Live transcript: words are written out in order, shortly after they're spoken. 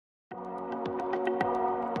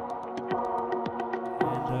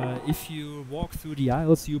if you walk through the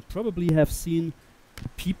aisles, you probably have seen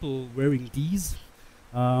people wearing these.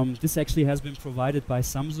 This actually has been provided by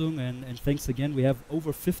Samsung, and thanks again. We have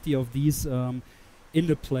over 50 of these in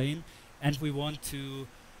the plane, and we want to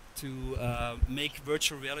make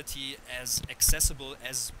virtual reality as accessible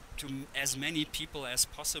as to as many people as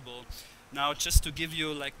possible. Now, just to give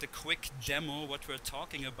you like the quick demo what we're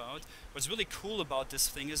talking about, what's really cool about this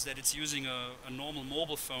thing is that it's using a normal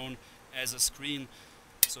mobile phone as a screen.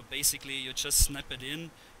 So basically you just snap it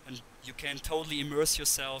in and you can totally immerse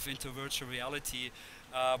yourself into virtual reality.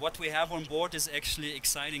 What we have on board is actually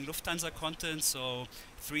exciting Lufthansa content, so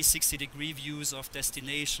 360-degree views of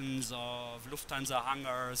destinations, of Lufthansa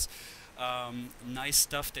hangars, nice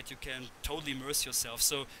stuff that you can totally immerse yourself.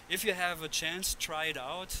 So if you have a chance, try it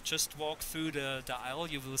out. Just walk through the aisle,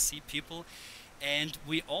 you will see people. And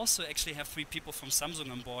we also actually have 3 people from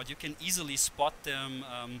Samsung on board. You can easily spot them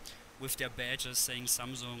with their badges saying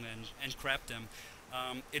Samsung and grab them.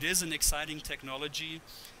 It is an exciting technology,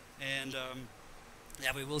 and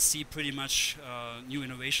yeah, we will see pretty much new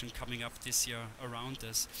innovation coming up this year around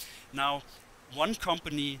this. Now, one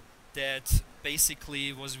company that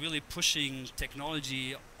basically was really pushing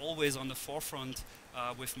technology always on the forefront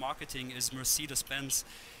with marketing is Mercedes-Benz,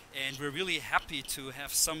 and we're really happy to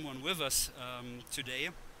have someone with us today.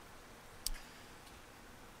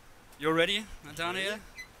 You ready, Nathaniel?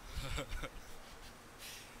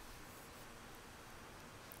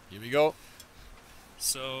 Here we go.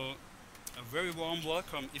 So, a very warm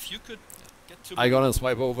welcome. If you could get to... I'm gonna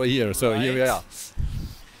swipe over here, right. So here we are.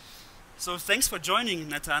 So thanks for joining,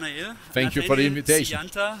 Nathaniel. Thank you for the invitation.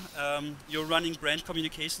 Sianta, you're running brand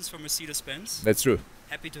communications for Mercedes-Benz. That's true.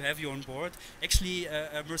 Happy to have you on board. Actually,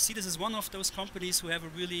 Mercedes is one of those companies who have a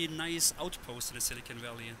really nice outpost in the Silicon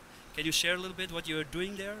Valley. Can you share a little bit what you're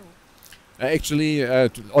doing there? Actually,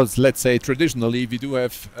 let's say traditionally, we do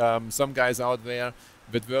have some guys out there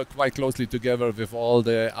that work quite closely together with all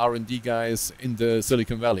the R&D guys in the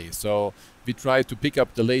Silicon Valley. So we try to pick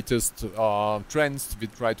up the latest trends, we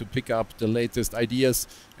try to pick up the latest ideas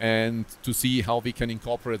and to see how we can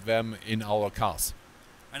incorporate them in our cars.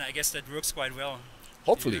 And I guess that works quite well.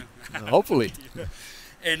 Hopefully, hopefully.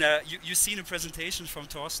 And you've seen a presentation from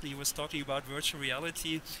Thorsten. He was talking about virtual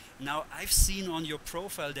reality. Now, I've seen on your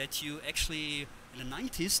profile that you actually, in the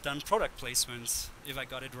 90s, done product placements, if I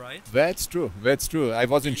got it right. That's true, that's true. I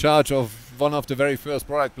was in charge of one of the very first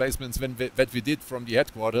product placements that we did from the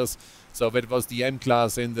headquarters. So that was the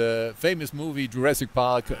M-Class in the famous movie Jurassic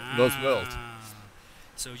Park Lost World.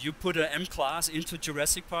 So you put an M-Class into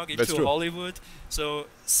Jurassic Park, into Hollywood. So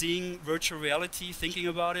seeing virtual reality, thinking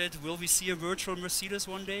about it, will we see a virtual Mercedes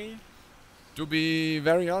one day? To be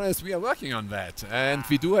very honest, we are working on that. And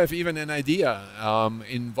we do have even an idea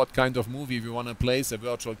in what kind of movie we want to place a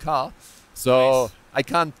virtual car. So nice. I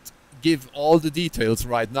can't give all the details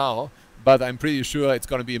right now, but I'm pretty sure it's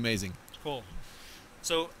going to be amazing. Cool.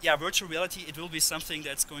 So yeah, virtual reality, it will be something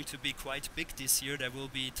that's going to be quite big this year. There will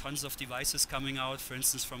be tons of devices coming out, for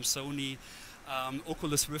instance, from Sony.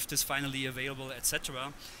 Oculus Rift is finally available,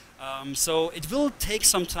 etc. So it will take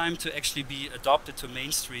some time to actually be adopted to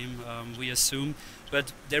mainstream, we assume.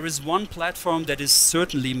 But there is one platform that is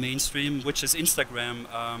certainly mainstream, which is Instagram.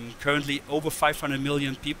 Currently over 500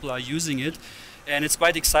 million people are using it. And it's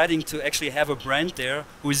quite exciting to actually have a brand there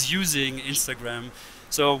who is using Instagram.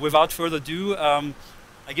 So without further ado,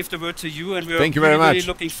 I give the word to you, and we're really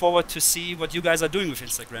looking forward to see what you guys are doing with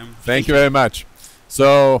Instagram. Thank you very much.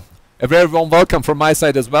 So a very warm welcome from my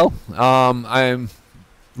side as well. I'm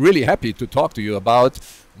really happy to talk to you about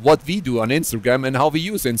what we do on Instagram and how we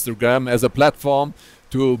use Instagram as a platform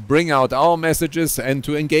to bring out our messages and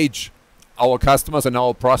to engage our customers and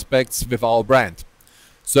our prospects with our brand.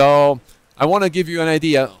 So I want to give you an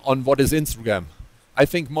idea on what is Instagram. I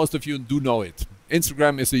think most of you do know it.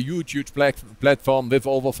 Instagram is a huge platform with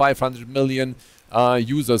over 500 million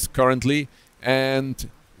users currently, and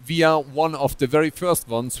we are one of the very first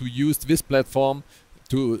ones who used this platform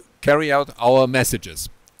to carry out our messages.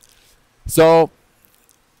 So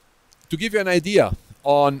to give you an idea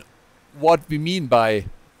on what we mean by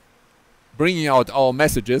bringing out our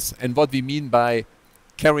messages and what we mean by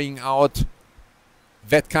carrying out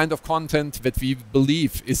that kind of content that we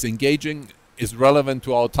believe is engaging, is relevant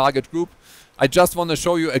to our target group, I just want to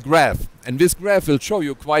show you a graph, and this graph will show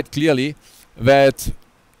you quite clearly that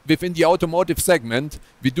within the automotive segment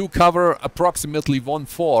we do cover approximately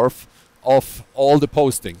 1/4 of all the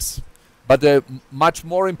postings. But the much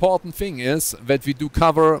more important thing is that we do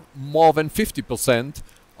cover more than 50%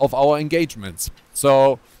 of our engagements.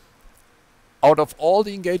 So out of all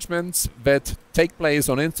the engagements that take place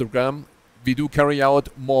on Instagram, we do carry out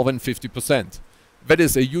more than 50%. that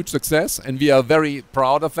is a huge success, and we are very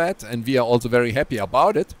proud of that, and we are also very happy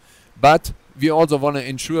about it. But we also want to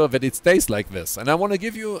ensure that it stays like this. And I want to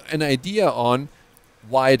give you an idea on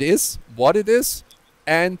why it is, what it is,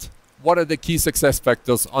 and what are the key success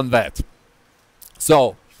factors on that.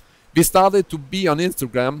 So, we started to be on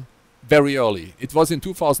Instagram very early. It was in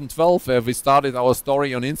 2012 where we started our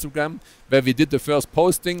story on Instagram, where we did the first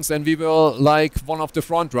postings, and we were like one of the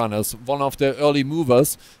front runners, one of the early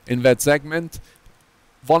movers in that segment.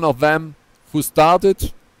 One of them who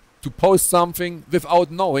started to post something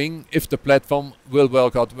without knowing if the platform will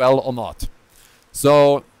work out well or not.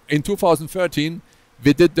 So in 2013,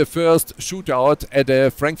 we did the first shootout at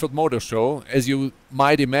a Frankfurt Motor Show. As you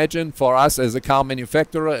might imagine, for us as a car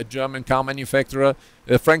manufacturer, a German car manufacturer,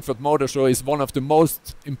 the Frankfurt Motor Show is one of the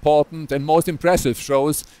most important and most impressive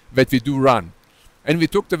shows that we do run. And we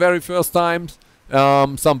took the very first time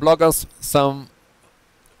some bloggers, some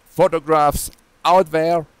photographers out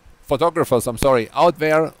there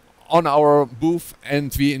on our booth,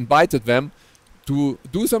 and we invited them to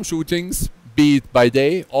do some shootings, be it by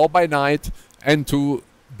day or by night, and to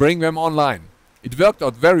bring them online. It worked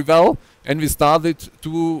out very well, and we started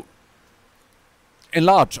to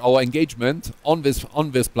enlarge our engagement on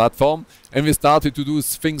this platform, and we started to do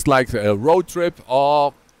things like a road trip,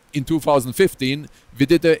 or in 2015 we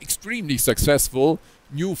did an extremely successful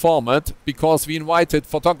new format because we invited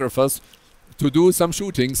photographers to do some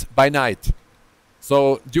shootings by night.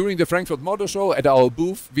 So during the Frankfurt Motor Show at our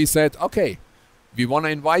booth, we said, okay, we want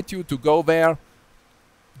to invite you to go there,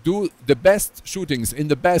 do the best shootings in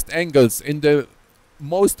the best angles, in the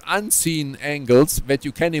most unseen angles that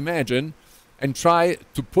you can imagine, and try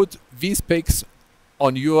to put these pics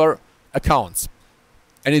on your accounts.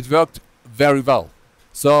 And it worked very well.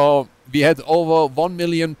 So we had over 1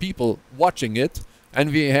 million people watching it,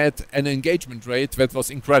 and we had an engagement rate that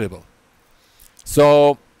was incredible.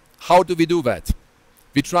 So how do we do that?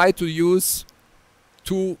 We try to use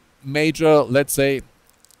two major, let's say,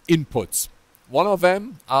 inputs. One of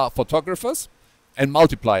them are photographers and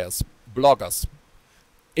multipliers, bloggers,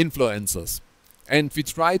 influencers. And we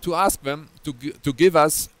try to ask them to give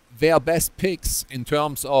us their best picks in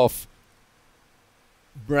terms of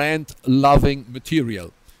brand-loving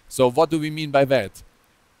material. So what do we mean by that?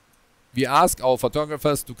 We ask our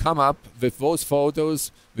photographers to come up with those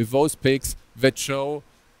photos, with those pics that show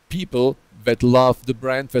people that love the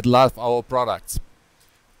brand, that love our products.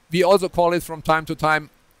 We also call it from time to time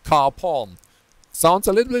car porn. Sounds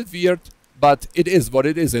a little bit weird, but it is what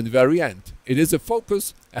it is in the very end. It is a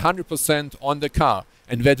focus 100% on the car,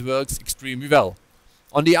 and that works extremely well.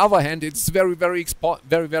 On the other hand, it's very, very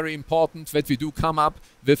important that we do come up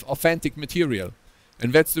with authentic material.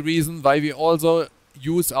 And that's the reason why we also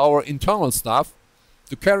use our internal staff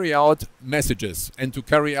to carry out messages and to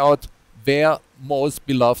carry out their most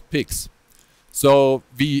beloved picks. So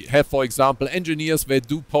we have, for example, engineers that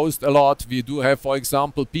do post a lot. We do have, for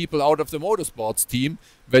example, people out of the motorsports team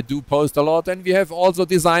that do post a lot. And we have also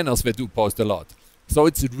designers that do post a lot. So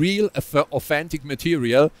it's real, authentic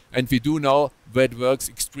material, and we do know that works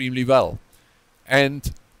extremely well.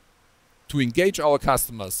 And to engage our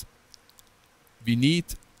customers, we need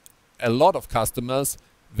a lot of customers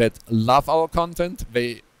that love our content,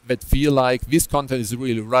 that feel like this content is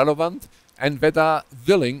really relevant, and that are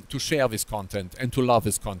willing to share this content and to love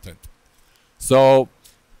this content. So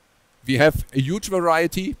we have a huge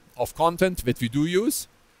variety of content that we do use,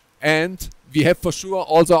 and we have for sure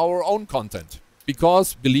also our own content.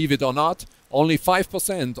 Because, believe it or not, only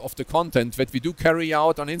 5% of the content that we do carry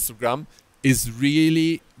out on Instagram is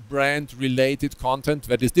really brand-related content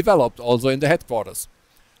that is developed also in the headquarters.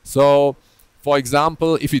 So, for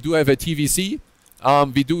example, if we do have a TVC,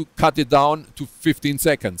 we do cut it down to 15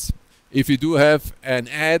 seconds. If we do have an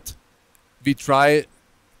ad, we try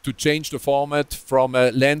to change the format from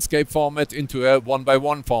a landscape format into a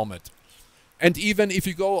one-by-one format. And even if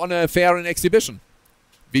you go on a fair and exhibition,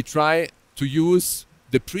 we try to use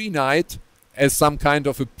the pre-night as some kind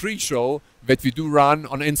of a pre-show that we do run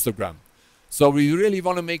on Instagram. So we really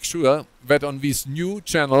want to make sure that on these new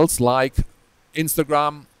channels like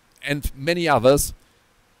Instagram and many others,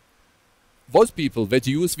 those people that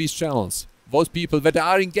use these channels, those people that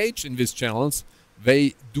are engaged in these channels,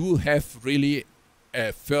 they do have really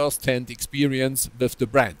a first-hand experience with the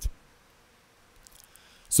brand.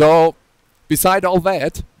 So beside all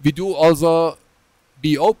that, we do also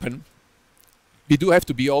be open. We do have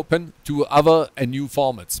to be open to other and new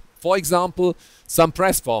formats. For example, some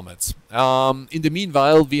press formats. In the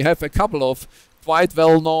meanwhile, we have a couple of quite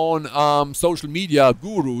well-known social media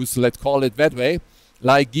gurus, let's call it that way,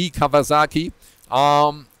 like Guy Kawasaki,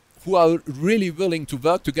 who are really willing to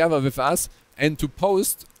work together with us and to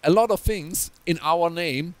post a lot of things in our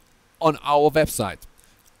name on our website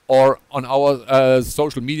or on our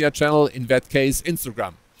social media channel, in that case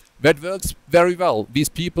Instagram. That works very well. These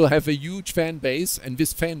people have a huge fan base, and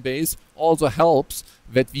this fan base also helps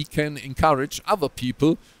that we can encourage other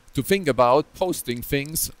people to think about posting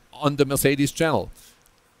things on the Mercedes channel.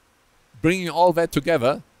 Bringing all that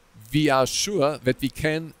together, we are sure that we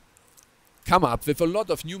can come up with a lot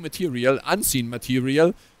of new material, unseen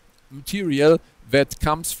material that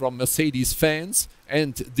comes from Mercedes fans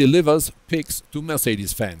and delivers pics to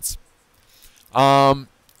Mercedes fans.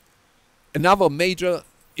 Another major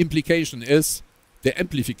implication is the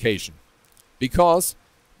amplification, because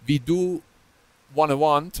we do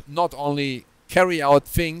want not only carry out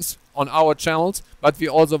things on our channels, but we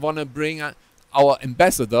also want to bring our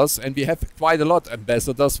ambassadors, and we have quite a lot of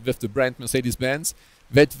ambassadors with the brand Mercedes-Benz,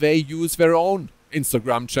 that they use their own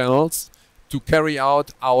Instagram channels to carry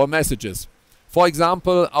out our messages. For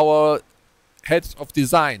example, our head of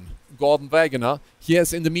design, Gordon Wagener, he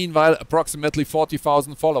has in the meanwhile approximately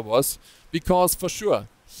 40,000 followers, because for sure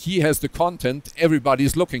he has the content everybody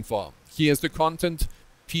is looking for. He has the content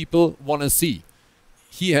people want to see.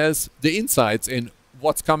 He has the insights in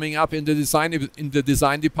what's coming up in the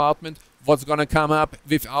design department, what's going to come up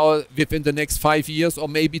within the next 5 years or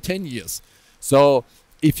maybe 10 years. So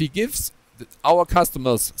if he gives our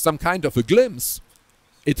customers some kind of a glimpse,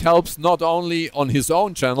 it helps not only on his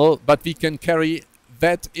own channel, but we can carry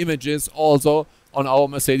that images also on our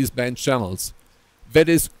Mercedes-Benz channels. That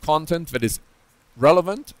is content that is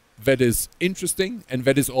relevant, that is interesting, and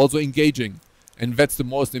that is also engaging. And that's the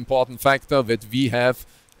most important factor that we have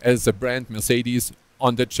as a brand Mercedes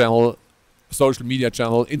on the channel, social media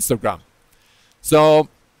channel Instagram. So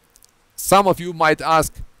some of you might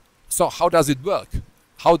ask, so how does it work?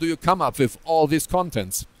 How do you come up with all these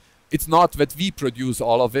contents? It's not that we produce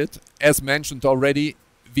all of it. As mentioned already,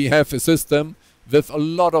 we have a system with a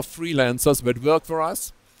lot of freelancers that work for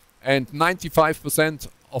us, and 95%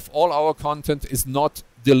 of all our content is not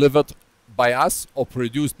delivered by us or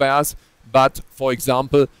produced by us, but for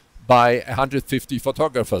example by 150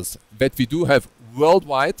 photographers that we do have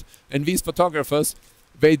worldwide. And these photographers,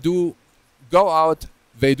 they do go out,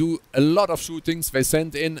 they do a lot of shootings, they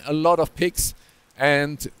send in a lot of pics,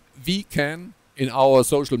 and we can, in our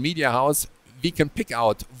social media house, we can pick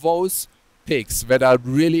out those pics that are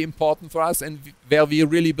really important for us and where we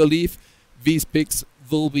really believe these pics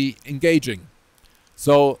will be engaging.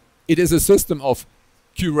 So it is a system of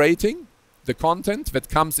curating the content that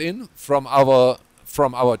comes in from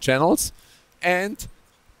our channels and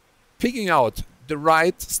picking out the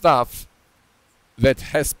right stuff that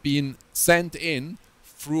has been sent in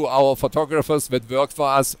through our photographers that work for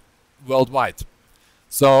us worldwide.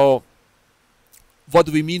 So what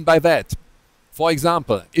do we mean by that? For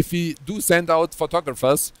example, if we do send out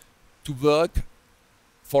photographers to work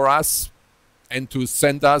for us and to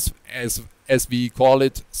send us, as we call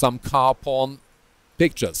it, some car porn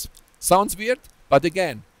pictures. Sounds weird, but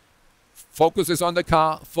again, focus is on the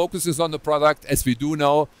car, focus is on the product. As we do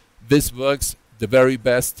know, this works the very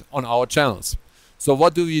best on our channels. So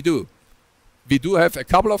what do? We do have a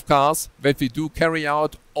couple of cars that we do carry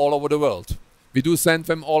out all over the world. We do send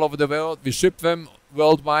them all over the world, we ship them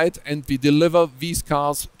worldwide, and we deliver these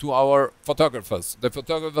cars to our photographers. The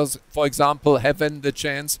photographers, for example, have then the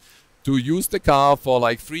chance to use the car for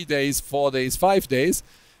like 3 days, 4 days, 5 days,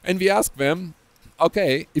 and we ask them,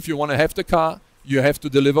 okay, if you want to have the car, you have to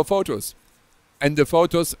deliver photos. And the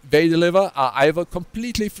photos they deliver are either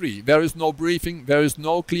completely free, there is no briefing, there is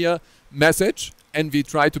no clear message, and we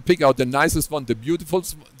try to pick out the nicest one,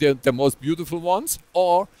 the most beautiful ones,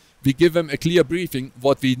 or we give them a clear briefing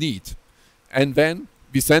what we need. And then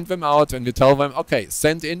we send them out and we tell them, okay,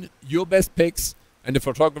 send in your best pics, and the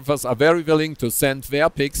photographers are very willing to send their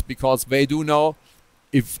pics because they do know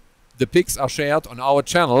if the pics are shared on our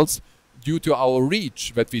channels, due to our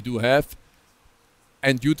reach that we do have,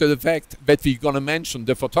 and due to the fact that we're going to mention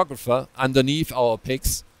the photographer underneath our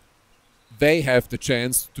pics, they have the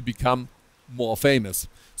chance to become more famous.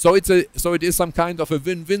 So it is some kind of a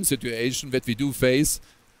win-win situation that we do face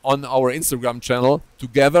on our Instagram channel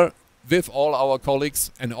together with all our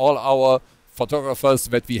colleagues and all our photographers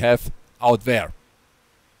that we have out there.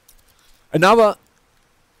 Another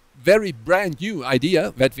very brand new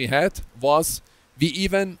idea that we had was we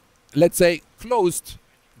even, let's say, closed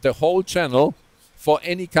the whole channel for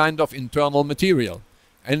any kind of internal material.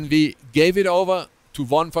 And we gave it over to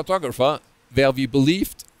one photographer where we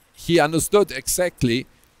believed he understood exactly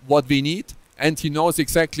what we need and he knows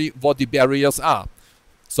exactly what the barriers are.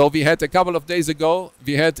 So we had a couple of days ago,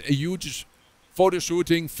 we had a huge photo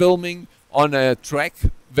shooting, filming on a track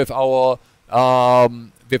with our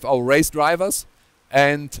with our race drivers,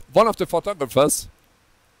 and one of the photographers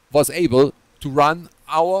was able to run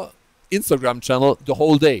our Instagram channel the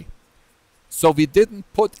whole day. So we didn't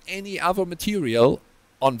put any other material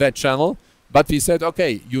on that channel, but we said,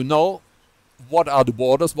 okay, you know what are the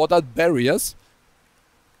borders, what are the barriers,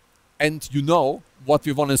 and you know what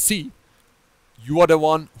we want to see. You are the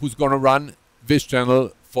one who's going to run this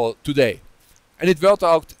channel for today. And it worked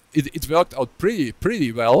out. It worked out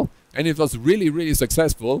pretty well, and it was really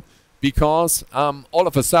successful, because all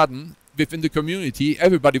of a sudden within the community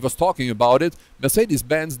everybody was talking about it.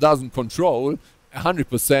 Mercedes-Benz doesn't control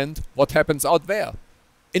 100% what happens out there.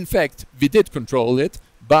 In fact, we did control it,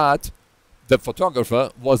 but the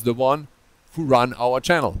photographer was the one who ran our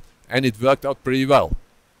channel, and it worked out pretty well.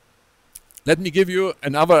 Let me give you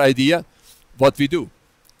another idea what we do.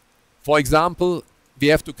 For example, we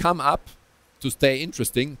have to come up to stay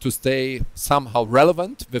interesting, to stay somehow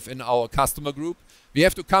relevant within our customer group. We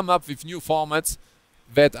have to come up with new formats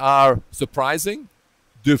that are surprising,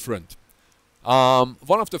 different.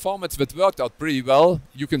 One of the formats that worked out pretty well,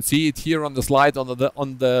 you can see it here on the slide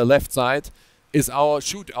on the left side, is our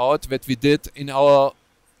shootout that we did in our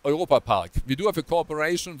Europa Park. We do have a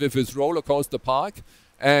cooperation with this roller coaster park,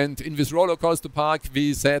 and in this roller coaster park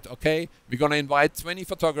we said, okay, we're gonna invite 20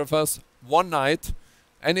 photographers one night,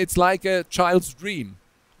 and it's like a child's dream.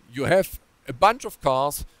 You have a bunch of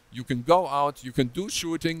cars, you can go out, you can do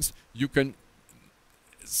shootings, you can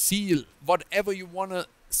see whatever you want to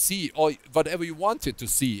see or whatever you wanted to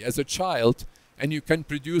see as a child, and you can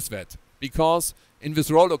produce that. Because in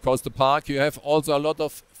this roller coaster park you have also a lot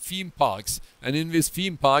of theme parks, and in these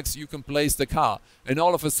theme parks you can place the car, and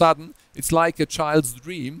all of a sudden it's like a child's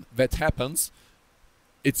dream that happens.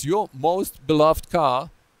 It's your most beloved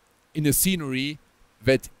car in a scenery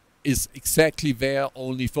that is exactly there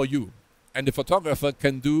only for you, and the photographer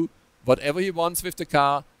can do whatever he wants with the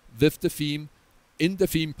car, with the theme, in the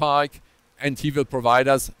theme park, and he will provide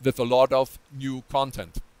us with a lot of new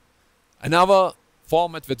content. Another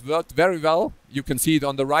format that worked very well, you can see it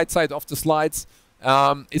on the right side of the slides,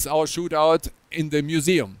 is our shootout in the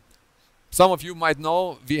museum. Some of you might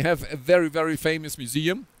know we have a very famous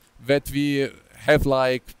museum that we have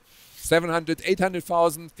like 700,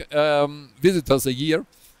 800,000 visitors a year.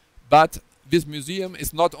 But this museum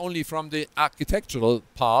is not only from the architectural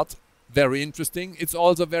part very interesting, it's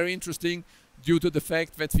also very interesting due to the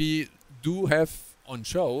fact that we do have on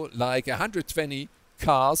show like 120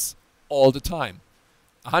 cars all the time.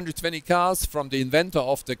 120 cars from the inventor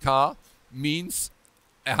of the car means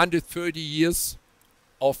 130 years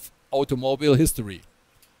of automobile history.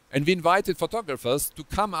 And we invited photographers to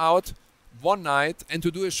come out one night and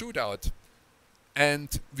to do a shootout.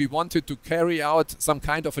 And we wanted to carry out some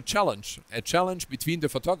kind of a challenge between the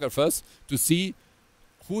photographers to see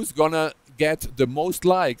who's gonna get the most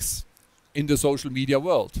likes in the social media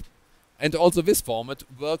world. And also this format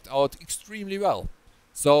worked out extremely well.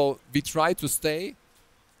 So we try to stay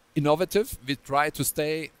innovative, we try to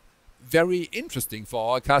stay very interesting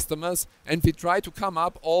for our customers, and we try to come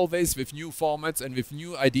up always with new formats and with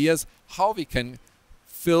new ideas how we can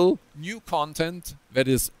fill new content that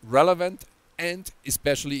is relevant and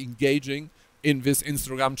especially engaging in this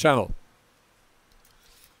Instagram channel.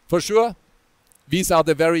 For sure, these are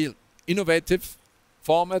the very innovative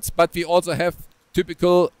formats, but we also have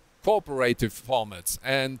typical cooperative formats.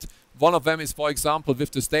 And one of them is, for example,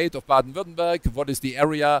 with the state of Baden-Württemberg, what is the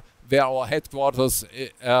area where our headquarters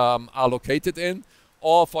are located in,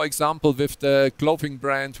 or for example with the clothing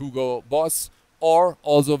brand Hugo Boss, or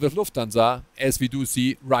also with Lufthansa, as we do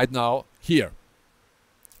see right now here.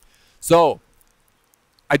 So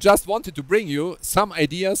I just wanted to bring you some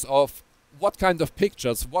ideas of what kind of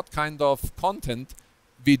pictures, what kind of content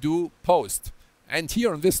we do post. And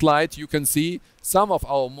here on this slide you can see some of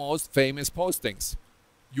our most famous postings.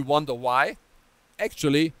 You wonder why?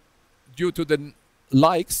 Actually, due to the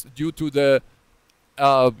likes, due to the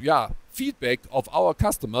feedback of our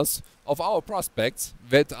customers, of our prospects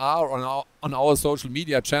that are on our social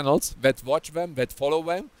media channels, that watch them, that follow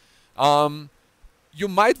them. You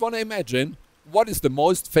might want to imagine what is the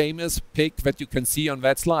most famous pic that you can see on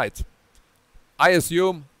that slide. I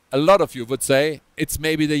assume a lot of you would say it's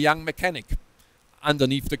maybe the young mechanic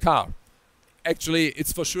underneath the car. Actually,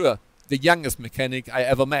 it's for sure the youngest mechanic I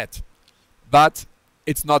ever met. But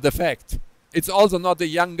it's not a fact. It's also not the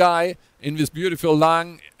young guy in this beautiful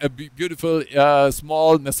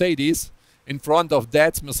small Mercedes in front of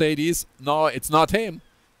Dad's Mercedes. No, it's not him.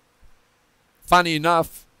 Funny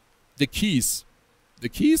enough, the keys. The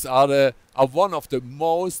keys are one of the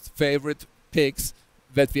most favorite pics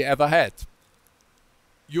that we ever had.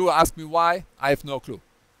 You ask me why? I have no clue.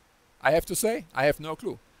 I have to say, I have no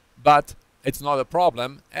clue. But it's not a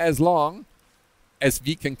problem as long as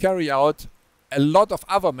we can carry out a lot of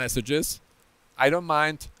other messages. I don't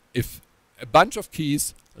mind if a bunch of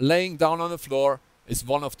keys laying down on the floor is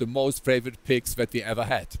one of the most favorite picks that we ever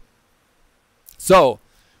had. So,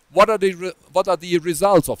 what are the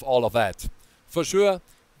results of all of that? For sure,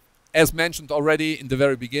 as mentioned already in the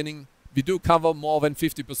very beginning, we do cover more than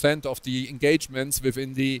 50% of the engagements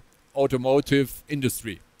within the automotive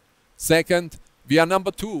industry. Second, we are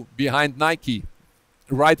number 2 behind Nike,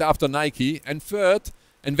 right after Nike. And third,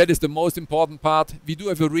 and that is the most important part, we do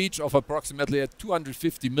have a reach of approximately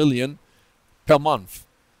 250 million per month.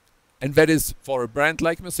 And that is, for a brand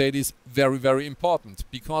like Mercedes, very, very important,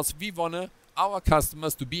 because we want our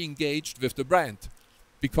customers to be engaged with the brand.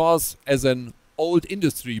 Because as an old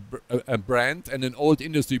industry brand and an old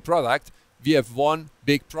industry product, we have one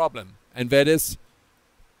big problem, and that is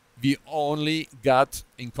we only got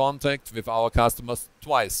in contact with our customers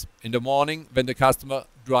twice. In the morning when the customer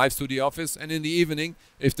drives to the office, and in the evening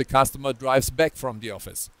if the customer drives back from the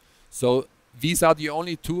office. So these are the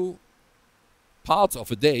only 2 parts of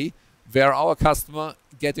a day where our customer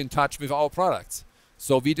get in touch with our products.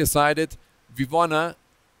 So we decided we wanna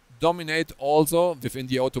dominate also within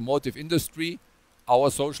the automotive industry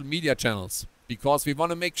our social media channels, because we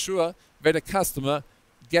want to make sure that a customer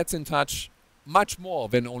gets in touch much more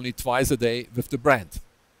than only twice a day with the brand.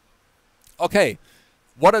 Okay,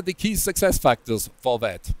 what are the key success factors for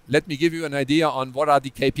that? Let me give you an idea on what are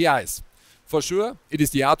the KPIs. For sure, it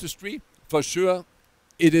is the artistry. For sure,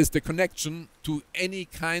 it is the connection to any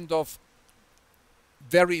kind of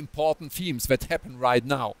very important themes that happen right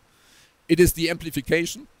now. It is the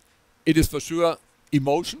amplification. It is for sure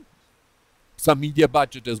emotion. Some media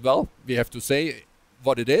budget as well, we have to say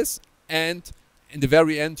what it is, and in the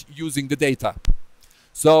very end using the data.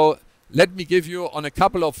 So let me give you on a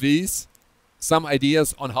couple of these some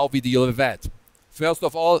ideas on how we deal with that. First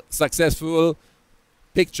of all, successful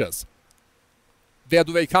pictures. Where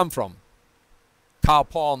do they come from? Car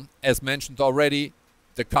porn, as mentioned already,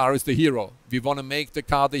 the car is the hero. We want to make the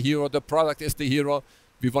car the hero, the product is the hero,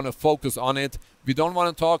 we want to focus on it. We don't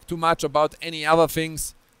want to talk too much about any other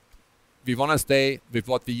things. We want to stay with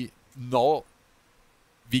what we know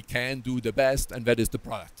we can do the best, and that is the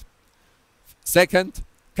product. Second,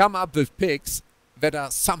 come up with pics that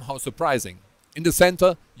are somehow surprising. In the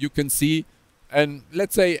center, you can see an,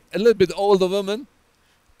 let's say, a little bit older woman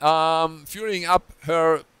fueling up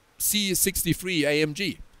her C63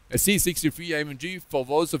 AMG. A C63 AMG, for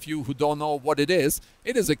those of you who don't know what it is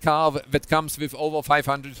a car that comes with over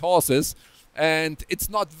 500 horses, and it's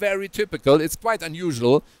not very typical, it's quite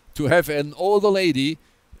unusual to have an older lady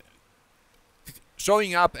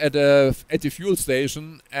showing up at the fuel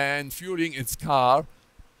station and fueling its car,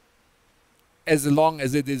 as long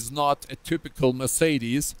as it is not a typical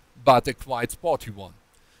Mercedes, but a quite sporty one.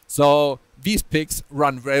 So these pics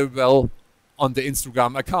run very well on the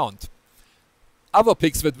Instagram account. Other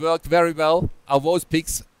pics that work very well are those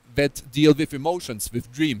pics that deal with emotions,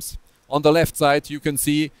 with dreams. On the left side you can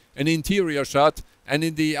see an interior shot, and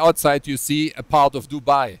in the outside you see a part of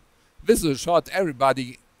Dubai. This is a shot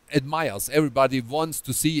everybody admires, everybody wants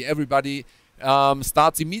to see, everybody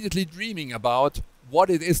starts immediately dreaming about what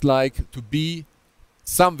it is like to be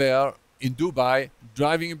somewhere in Dubai,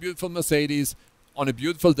 driving a beautiful Mercedes on a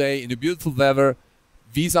beautiful day, in a beautiful weather.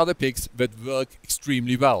 These are the pics that work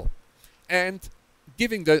extremely well. And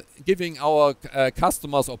giving our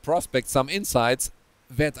customers or prospects some insights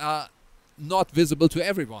that are not visible to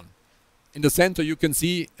everyone. In the center you can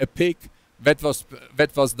see a pic that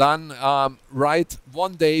was done right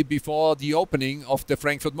one day before the opening of the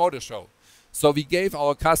Frankfurt Motor Show. So we gave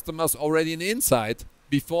our customers already an insight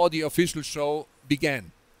before the official show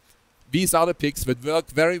began. These are the pics that work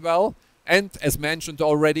very well, and as mentioned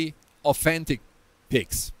already, authentic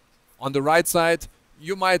pics. On the right side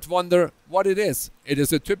you might wonder what it is. It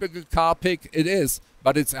is a typical car pic, it is,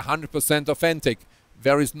 but it's 100% authentic.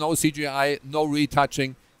 There is no CGI, no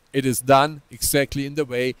retouching. It is done exactly in the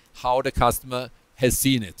way how the customer has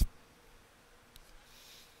seen it.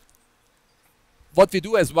 What we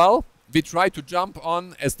do as well, we try to jump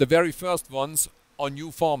on as the very first ones on new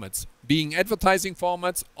formats, being advertising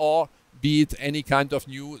formats or be it any kind of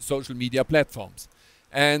new social media platforms.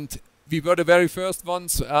 And we were the very first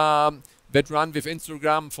ones that run with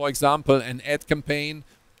Instagram, for example, an ad campaign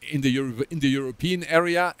in the European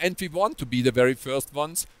area, and we want to be the very first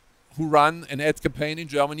ones who run an ad campaign in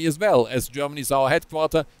Germany as well, as Germany is our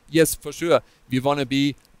headquarter. Yes, for sure, we want to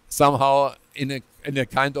be somehow in a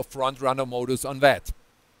kind of front runner modus on that.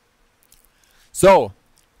 So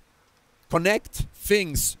connect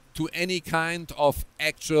things to any kind of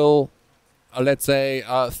actual, let's say,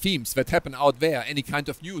 themes that happen out there, any kind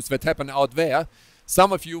of news that happen out there.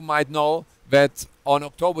 Some of you might know that on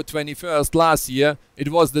October 21st last year, it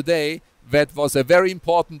was the day that was a very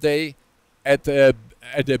important day at the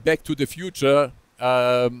Back to the Future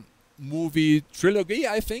movie trilogy,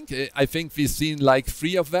 I think. I think we've seen like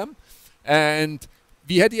 3 of them. And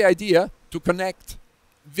we had the idea to connect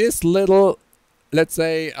this little, let's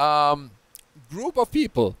say, group of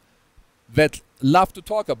people that love to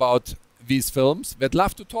talk about these films, that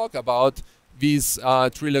love to talk about this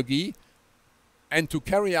trilogy, and to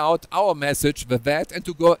carry out our message with that, and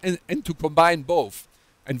to go and to combine both.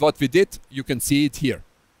 And what we did, you can see it here.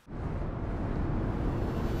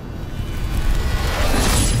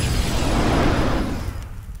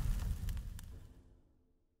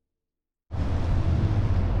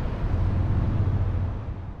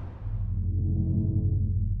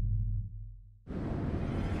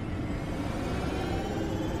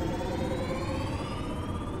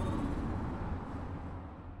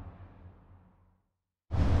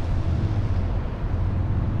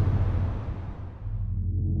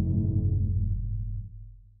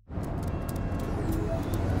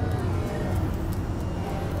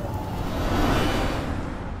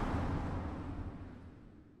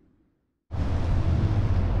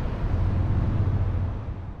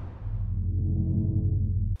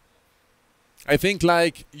 I think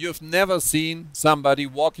like you've never seen somebody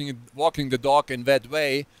walking the dog in that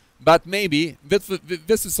way, but maybe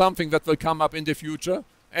this is something that will come up in the future,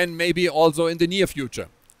 and maybe also in the near future.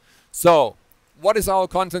 So, what is our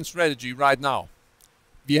content strategy right now?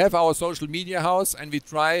 We have our social media house, and we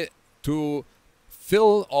try to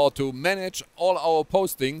fill or to manage all our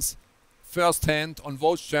postings firsthand on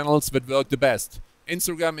those channels that work the best.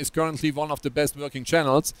 Instagram is currently one of the best working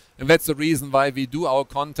channels, and that's the reason why we do our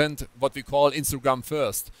content what we call Instagram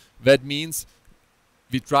first. That means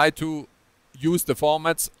we try to use the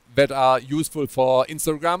formats that are useful for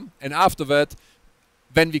Instagram, and after that,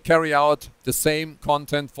 then we carry out the same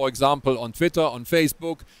content, for example, on Twitter, on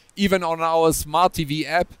Facebook, even on our smart TV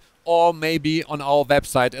app, or maybe on our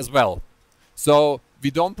website as well. So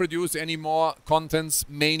we don't produce any more contents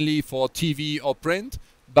mainly for TV or print,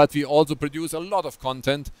 but we also produce a lot of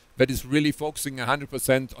content that is really focusing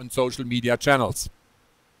 100% on social media channels.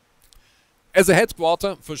 As a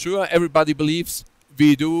headquarter, for sure, everybody believes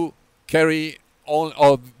we do carry on,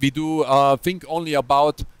 or we do think only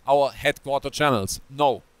about our headquarter channels.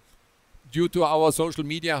 No. Due to our social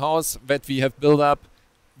media house that we have built up,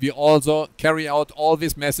 we also carry out all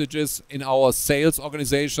these messages in our sales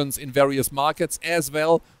organizations in various markets, as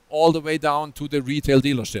well all the way down to the retail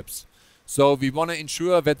dealerships. So we want to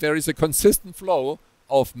ensure that there is a consistent flow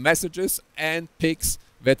of messages and pics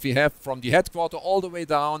that we have from the headquarter all the way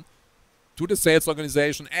down to the sales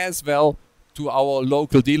organization, as well to our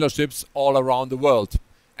local dealerships all around the world.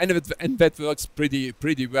 And that works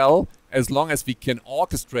pretty well, as long as we can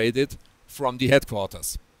orchestrate it from the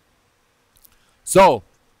headquarters. So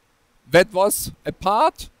that was a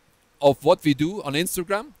part of what we do on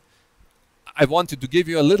Instagram. I wanted to give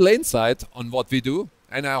you a little insight on what we do,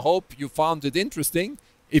 and I hope you found it interesting.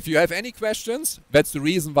 If you have any questions, that's the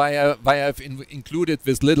reason why I've included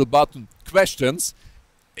this little button, questions.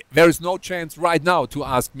 There is no chance right now to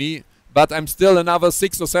ask me, but I'm still another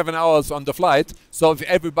 6 or 7 hours on the flight. So if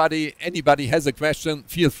anybody has a question,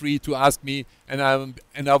 feel free to ask me, and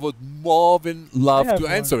I would more than love to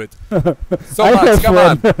answer it. So Max, come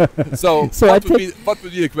on. So what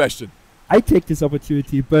would be the question? I take this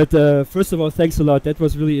opportunity, but first of all, thanks a lot. That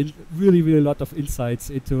was really a lot of insights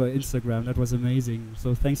into Instagram. That was amazing.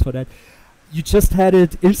 So thanks for that. You just had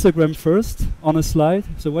it Instagram first on a slide.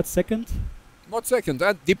 So what's second? What's second?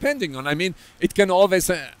 Depending on, I mean, it can always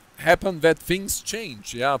happen that things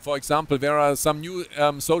change. Yeah. For example, there are some new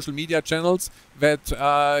social media channels that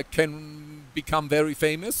can become very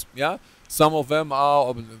famous. Yeah. Some of them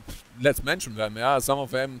are, let's mention them. Yeah. Some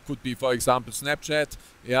of them could be, for example, Snapchat.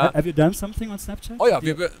 Yeah. Have you done something on Snapchat? Oh yeah,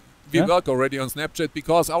 we work already on Snapchat,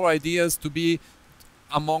 because our idea is to be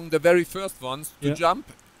among the very first ones to jump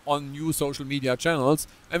on new social media channels,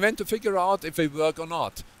 and then to figure out if they work or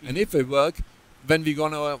not. And if they work, then we're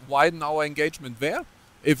gonna widen our engagement there.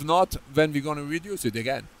 If not, then we're gonna reduce it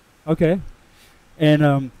again. Okay.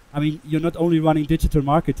 And I mean, you're not only running digital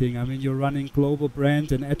marketing. I mean, you're running global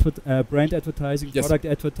brand and brand advertising, product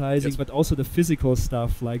advertising, but also the physical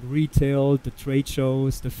stuff like retail, the trade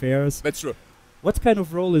shows, the fairs. That's true. What kind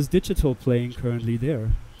of role is digital playing currently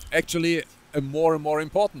there? Actually, a more and more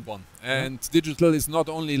important one. And digital is not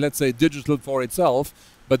only, let's say, digital for itself,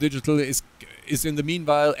 but digital is is in the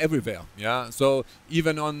meanwhile everywhere. Yeah. So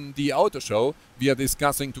even on the auto show, we are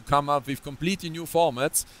discussing to come up with completely new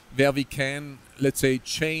formats where we can, let's say,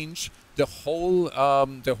 change the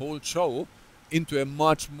whole show into a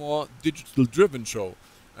much more digital-driven show.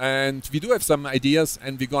 And we do have some ideas,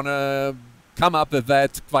 and we're gonna come up with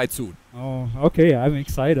that quite soon. Oh, okay, I'm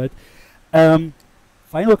excited.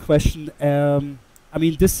 Final question. I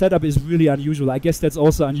mean, this setup is really unusual. I guess that's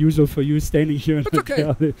also unusual for you standing here in That's okay.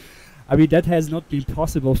 Cali. I mean, that has not been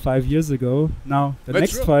possible 5 years ago. Now, the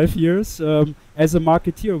That's next true. 5 years, as a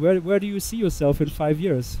marketeer, where do you see yourself in 5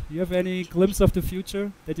 years? Do you have any glimpse of the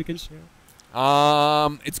future that you can share?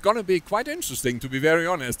 It's gonna be quite interesting, to be very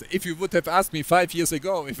honest. If you would have asked me 5 years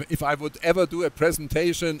ago if I would ever do a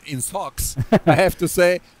presentation in socks, I have to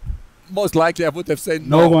say, most likely I would have said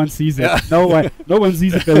no. No one sees it. Yeah. No one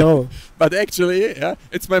sees it below. But actually, yeah,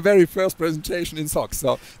 it's my very first presentation in socks.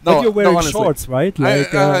 So no, But you're wearing honestly. shorts, right?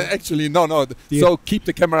 Like, Actually, no. So keep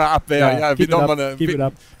the camera up there. Yeah, we don't want to. keep it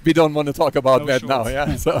up. We don't want to talk about No that now. shorts.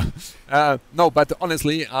 Yeah. So no, but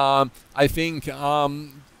honestly, I think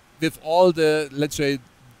with all the, let's say,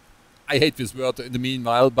 I hate this word in the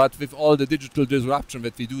meanwhile, but with all the digital disruption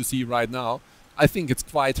that we do see right now, I think it's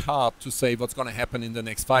quite hard to say what's going to happen in the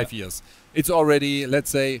next 5 years. It's already, let's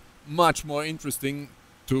say, much more interesting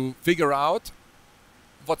to figure out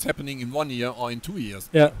what's happening in 1 year or in 2 years,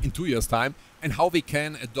 in 2 years' time, and how we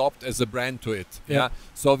can adopt as a brand to it. Yeah.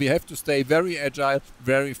 So we have to stay very agile,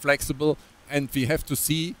 very flexible, and we have to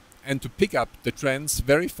see and to pick up the trends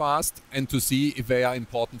very fast and to see if they are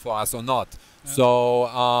important for us or not. Yeah. So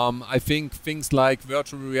I think things like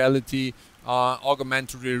virtual reality,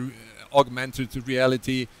 augmented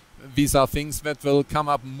reality, these are things that will come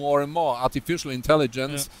up more and more. Artificial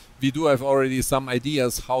intelligence, we do have already some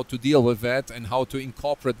ideas how to deal with that and how to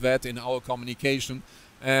incorporate that in our communication.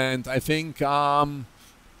 And I think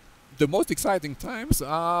the most exciting times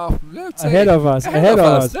are, let's say, ahead of us.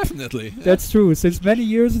 Definitely. That's true. Since many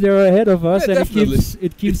years they're ahead of us, and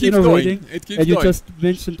it keeps innovating. It keeps and you going. just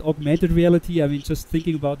mentioned augmented reality. I mean, just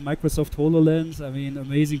thinking about Microsoft HoloLens. I mean,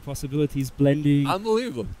 amazing possibilities, blending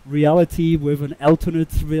unbelievable reality with an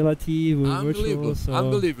alternate reality, with virtual. So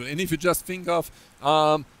Unbelievable. And if you just think of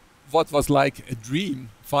what was like a dream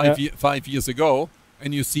 5 years ago,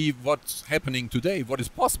 and you see what's happening today, what is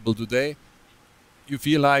possible today, you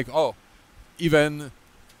feel like, oh, even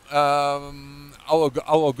our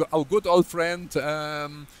good old friend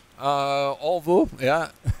Orville,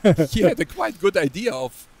 he had a quite good idea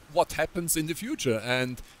of what happens in the future.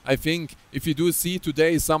 And I think if you do see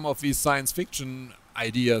today some of these science fiction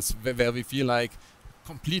ideas where we feel like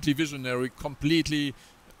completely visionary, completely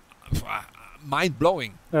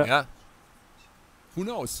mind-blowing, who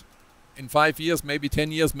knows? In 5 years, maybe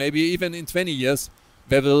 10 years, maybe even in 20 years,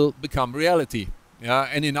 they will become reality. Yeah,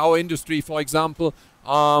 and in our industry, for example,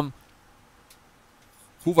 who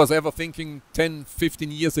was ever thinking 10,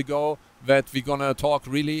 15 years ago that we're gonna talk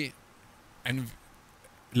really, and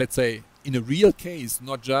let's say in a real case,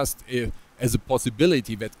 not just as a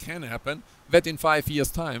possibility that can happen, that in 5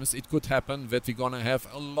 years' times it could happen that we're gonna have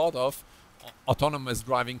a lot of autonomous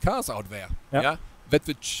driving cars out there. Yeah, that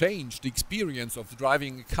would change the experience of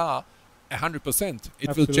driving a car 100%.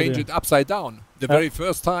 It will change it upside down. The very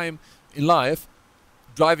first time in life,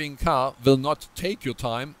 driving a car will not take your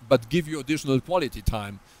time, but give you additional quality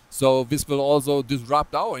time. So this will also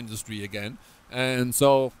disrupt our industry again. And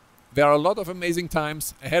so there are a lot of amazing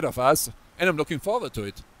times ahead of us, and I'm looking forward to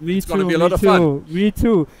it. It's going to be a lot of fun. Me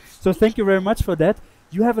too. So thank you very much for that.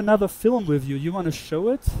 You have another film with you. You want to show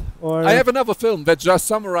it? Or I have another film that just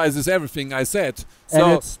summarizes everything I said.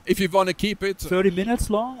 So if you want to keep it 30 minutes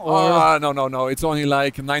long? Or no. It's only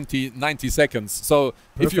like 90 seconds. So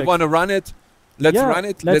if you want to run it, let's run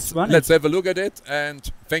it. Let's have a look at it. And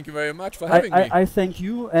thank you very much for having me. I thank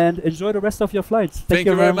you, and enjoy the rest of your flights. Thank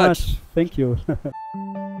you very much. Thank you.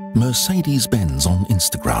 Mercedes-Benz on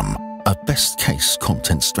Instagram, a best case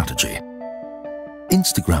content strategy.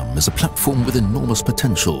 Instagram is a platform with enormous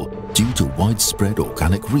potential due to widespread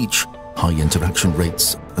organic reach, high interaction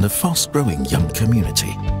rates, and a fast-growing young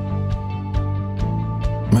community.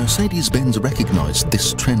 Mercedes-Benz recognized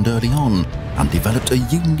this trend early on and developed a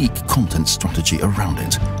unique content strategy around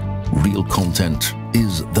it. Real content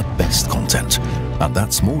is the best content, and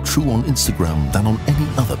that's more true on Instagram than on any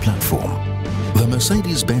other platform. The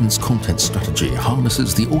Mercedes-Benz content strategy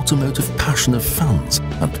harnesses the automotive passion of fans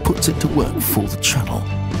and puts it to work for the channel.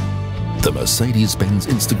 The Mercedes-Benz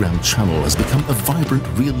Instagram channel has become a vibrant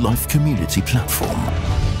real-life community platform.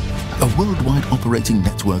 A worldwide operating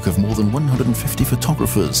network of more than 150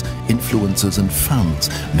 photographers, influencers and fans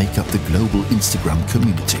make up the global Instagram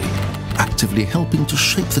community. actively helping to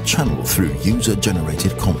shape the channel through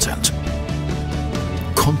user-generated content.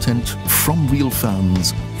 Content from real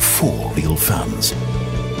fans for real fans.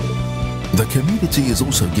 The community is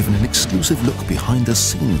also given an exclusive look behind the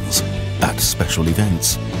scenes at special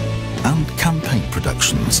events and campaign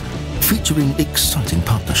productions featuring exciting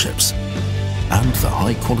partnerships. And the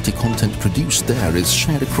high-quality content produced there is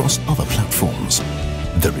shared across other platforms.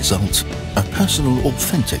 The result, a personal,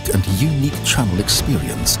 authentic and unique channel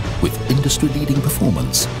experience with industry-leading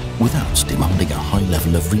performance without demanding a high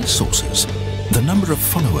level of resources. The number of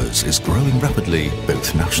followers is growing rapidly,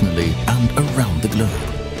 both nationally and around the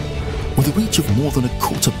globe. With a reach of more than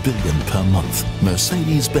 250 million per month,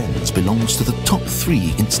 Mercedes-Benz belongs to the top 3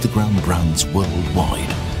 Instagram brands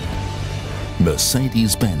worldwide.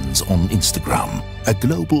 Mercedes-Benz on Instagram, a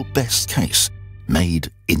global best case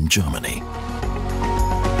made in Germany.